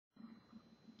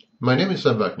My name is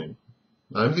Sam Vaknin.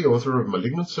 I am the author of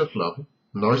Malignant Self-Love,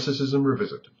 Narcissism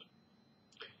Revisited.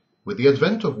 With the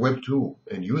advent of Web 2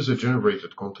 and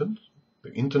user-generated content,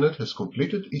 the Internet has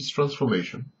completed its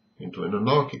transformation into an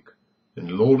anarchic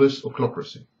and lawless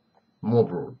ochlocracy,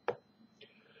 mob rule.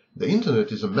 The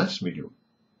Internet is a mass medium,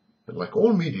 and like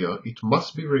all media, it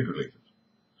must be regulated.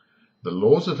 The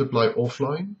laws that apply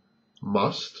offline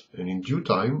must, and in due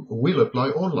time, will apply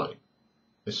online,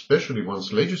 especially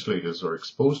once legislators are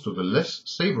exposed to the less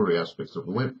savory aspects of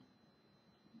the web.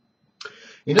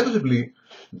 Inevitably,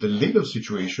 the legal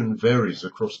situation varies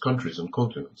across countries and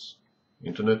continents.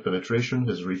 Internet penetration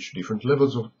has reached different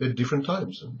levels at different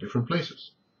times and different places.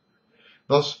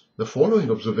 Thus, the following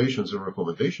observations and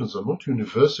recommendations are not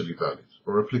universally valid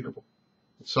or applicable.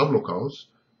 In some locales,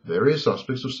 various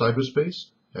aspects of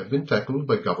cyberspace have been tackled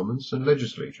by governments and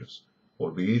legislatures,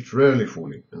 albeit rarely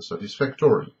fully and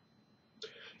satisfactorily.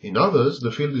 In others,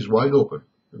 the field is wide open,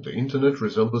 and the Internet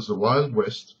resembles the Wild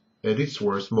West at its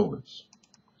worst moments.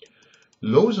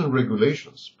 Laws and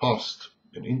regulations passed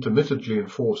and intermittently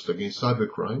enforced against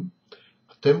cybercrime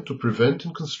attempt to prevent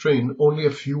and constrain only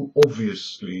a few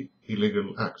obviously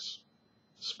illegal acts.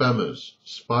 Spammers,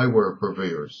 spyware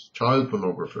purveyors, child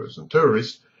pornographers, and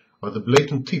terrorists are the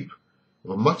blatant tip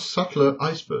of a much subtler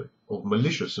iceberg of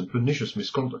malicious and pernicious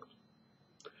misconduct.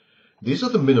 These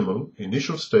are the minimal,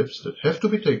 initial steps that have to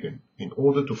be taken in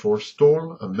order to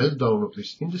forestall a meltdown of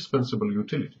this indispensable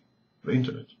utility, the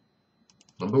Internet.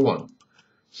 Number 1.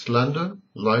 Slander,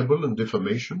 libel, and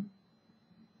defamation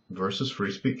versus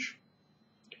free speech.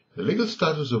 The legal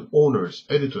status of owners,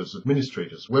 editors,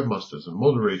 administrators, webmasters, and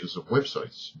moderators of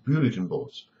websites, bulletin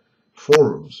boards,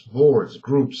 forums, boards,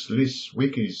 groups, lists,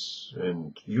 wikis,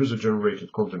 and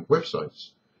user-generated content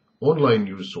websites, online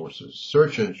news sources,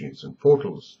 search engines, and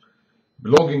portals,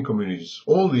 blogging communities,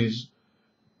 all these,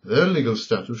 their legal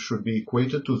status should be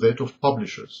equated to that of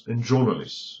publishers and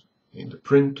journalists in the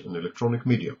print and electronic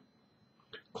media.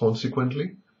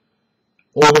 Consequently,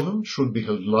 all of them should be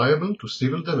held liable to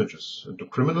civil damages and to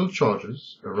criminal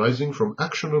charges arising from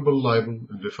actionable libel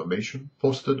and defamation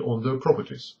posted on their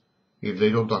properties, if they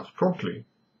don't act promptly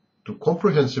to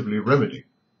comprehensively remedy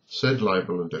said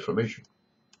libel and defamation.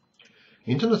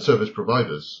 Internet service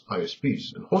providers,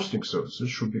 ISPs, and hosting services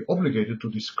should be obligated to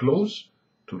disclose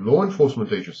to law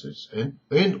enforcement agencies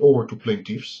and or to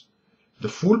plaintiffs the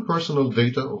full personal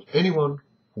data of anyone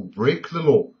who break the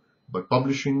law by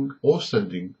publishing or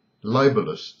sending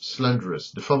libelous, slanderous,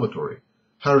 defamatory,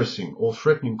 harassing, or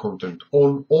threatening content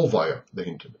on or via the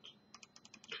Internet.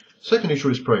 Second issue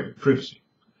is privacy.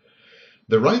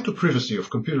 The right to privacy of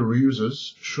computer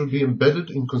users should be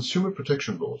embedded in consumer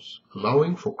protection laws,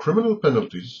 allowing for criminal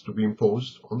penalties to be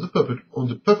imposed on the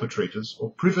perpetrators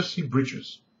of privacy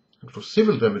breaches and for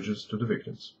civil damages to the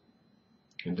victims.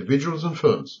 Individuals and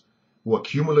firms who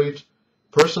accumulate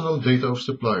personal data of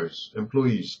suppliers,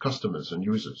 employees, customers, and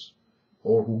users,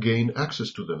 or who gain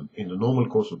access to them in the normal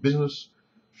course of business,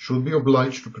 should be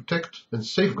obliged to protect and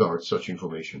safeguard such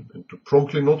information and to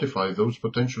promptly notify those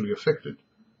potentially affected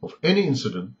of any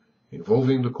incident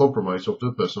involving the compromise of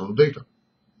their personal data.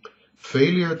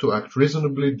 Failure to act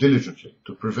reasonably diligently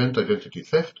to prevent identity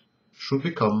theft should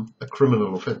become a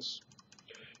criminal offense.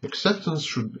 Exceptions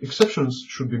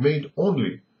should be made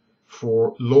only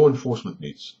for law enforcement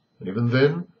needs, and even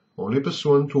then, only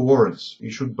pursuant to warrants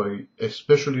issued by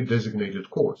especially designated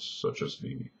courts, such as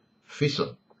the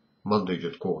FISA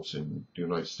mandated courts in the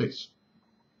United States.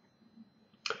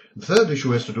 The third issue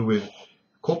has to do with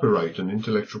copyright and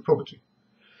intellectual property.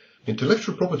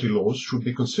 Intellectual property laws should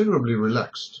be considerably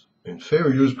relaxed and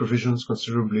fair use provisions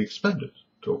considerably expanded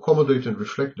to accommodate and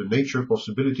reflect the nature,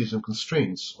 possibilities, and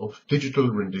constraints of digital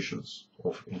renditions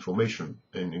of information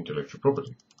and intellectual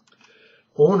property.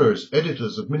 Owners,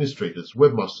 editors, administrators,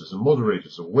 webmasters, and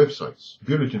moderators of websites,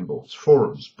 bulletin boards,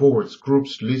 forums, boards,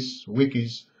 groups, lists,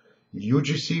 wikis,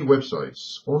 UGC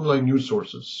websites, online news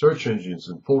sources, search engines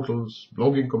and portals,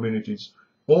 blogging communities,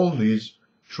 all these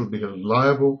should be held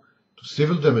liable to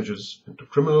civil damages and to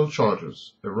criminal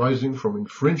charges arising from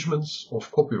infringements of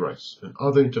copyrights and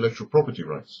other intellectual property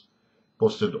rights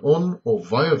posted on or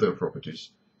via their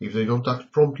properties if they don't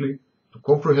act promptly to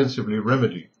comprehensively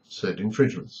remedy said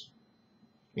infringements.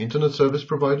 Internet service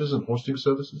providers and hosting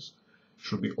services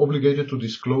should be obligated to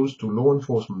disclose to law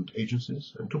enforcement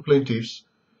agencies and to plaintiffs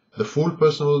the full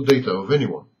personal data of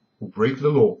anyone who break the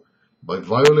law by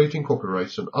violating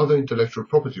copyrights and other intellectual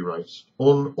property rights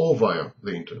on or via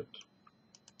the Internet.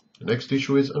 The next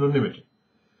issue is anonymity.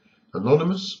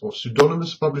 Anonymous or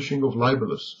pseudonymous publishing of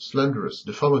libelous, slanderous,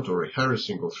 defamatory,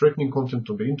 harassing, or threatening content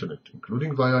on the Internet,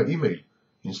 including via email,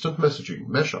 instant messaging,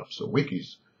 mashups, or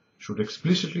wikis, should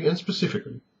explicitly and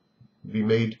specifically be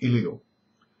made illegal.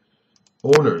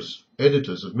 Owners,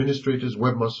 editors, administrators,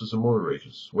 webmasters and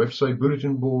moderators, website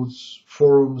bulletin boards,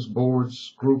 forums,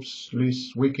 boards, groups,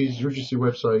 lists, wikis, UGC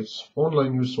websites,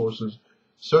 online news sources,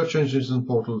 search engines and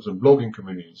portals, and blogging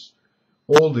communities.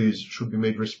 All these should be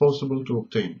made responsible to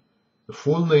obtain the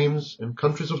full names and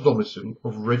countries of domicile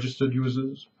of registered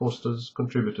users, posters,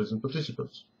 contributors, and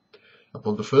participants.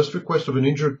 Upon the first request of an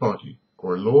injured party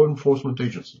or a law enforcement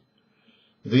agency,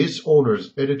 these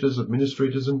owners, editors,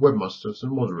 administrators, and webmasters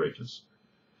and moderators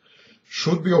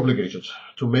should be obligated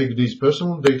to make these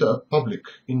personal data public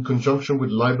in conjunction with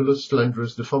libelous,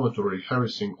 slanderous, defamatory,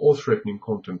 harassing, or threatening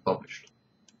content published.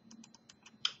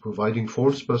 Providing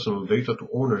false personal data to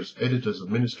owners, editors,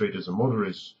 administrators, and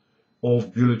moderators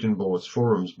of bulletin boards,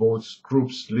 forums, boards,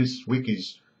 groups, lists,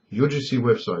 wikis, UGC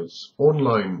websites,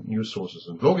 online news sources,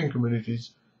 and blogging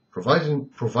communities,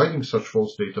 providing such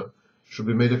false data should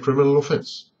be made a criminal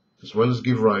offense, as well as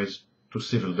give rise to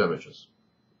civil damages.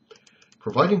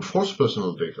 Providing false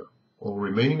personal data or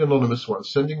remaining anonymous while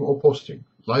sending or posting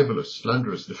libelous,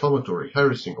 slanderous, defamatory,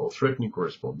 harassing, or threatening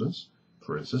correspondence,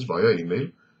 for instance via email,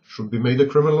 should be made a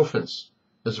criminal offense,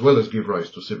 as well as give rise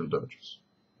to civil damages.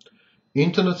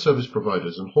 Internet service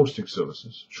providers and hosting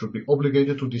services should be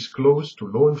obligated to disclose to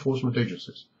law enforcement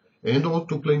agencies and/or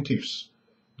to plaintiffs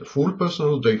the full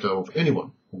personal data of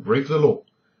anyone who breaks the law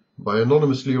by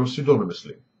anonymously or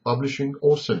pseudonymously publishing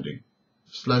or sending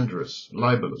slanderous,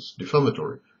 libelous,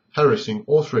 defamatory, harassing,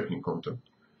 or threatening content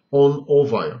on or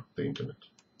via the Internet.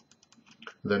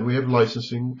 Then we have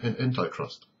licensing and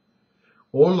antitrust.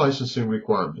 All licensing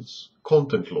requirements,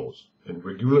 content laws, and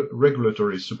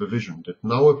regulatory supervision that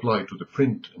now apply to the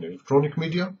print and electronic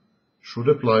media should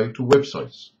apply to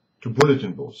websites, to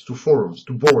bulletin boards, to forums,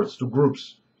 to boards, to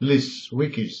groups, lists,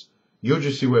 wikis,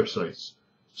 UGC websites,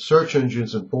 search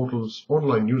engines and portals,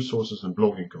 online news sources, and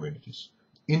blogging communities.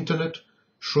 Internet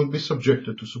should be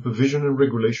subjected to supervision and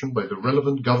regulation by the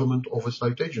relevant government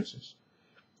oversight agencies.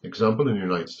 Example in the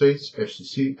United States,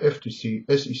 FCC, FTC,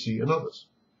 SEC, and others.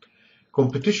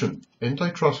 Competition,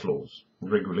 antitrust laws,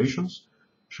 and regulations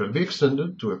shall be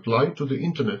extended to apply to the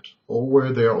Internet, or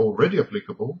where they are already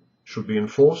applicable, should be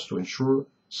enforced to ensure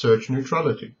search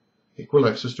neutrality, equal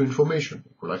access to information,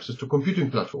 equal access to computing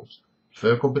platforms,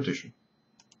 fair competition.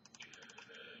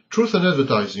 Truth in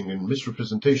advertising and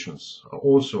misrepresentations are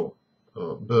also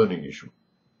a burning issue.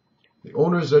 The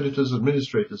owners, editors,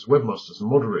 administrators, webmasters, and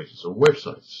moderators of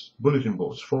websites, bulletin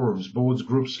boards, forums, boards,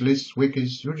 groups, lists,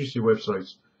 wikis, UGC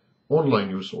websites, online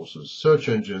news sources, search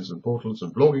engines and portals,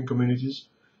 and blogging communities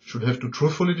should have to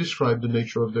truthfully describe the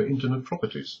nature of their Internet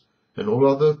properties and all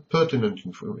other pertinent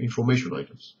information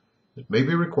items that may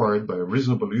be required by a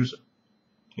reasonable user,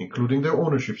 including their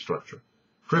ownership structure,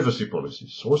 privacy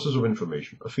policies, sources of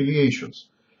information, affiliations,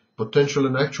 potential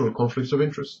and actual conflicts of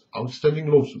interest, outstanding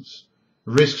lawsuits,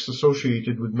 risks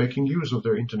associated with making use of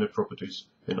their Internet properties,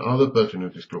 and other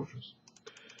pertinent disclosures.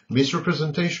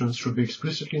 Misrepresentations should be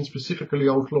explicitly and specifically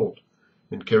outlawed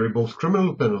and carry both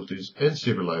criminal penalties and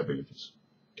civil liabilities.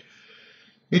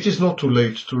 It is not too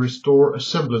late to restore a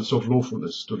semblance of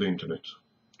lawfulness to the Internet.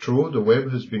 True, the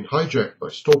web has been hijacked by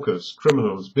stalkers,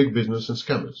 criminals, big business, and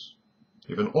scammers.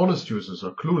 Even honest users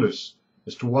are clueless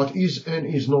as to what is and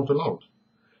is not allowed.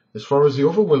 As far as the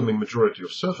overwhelming majority of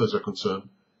surfers are concerned,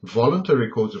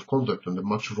 voluntary codes of conduct and the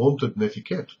much vaunted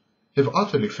netiquette have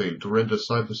utterly failed to render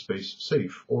cyberspace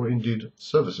safe or indeed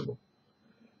serviceable.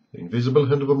 The invisible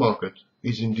hand of a market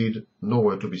is indeed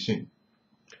nowhere to be seen.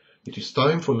 It is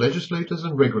time for legislators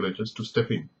and regulators to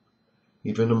step in.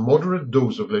 Even a moderate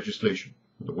dose of legislation,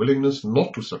 and the willingness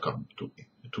not to succumb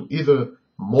to either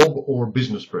mob or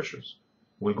business pressures,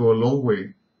 will go a long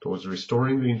way towards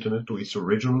restoring the Internet to its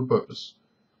original purpose,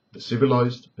 the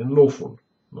civilized and lawful,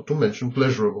 not to mention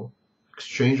pleasurable,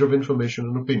 exchange of information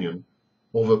and opinion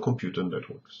over computer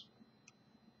networks.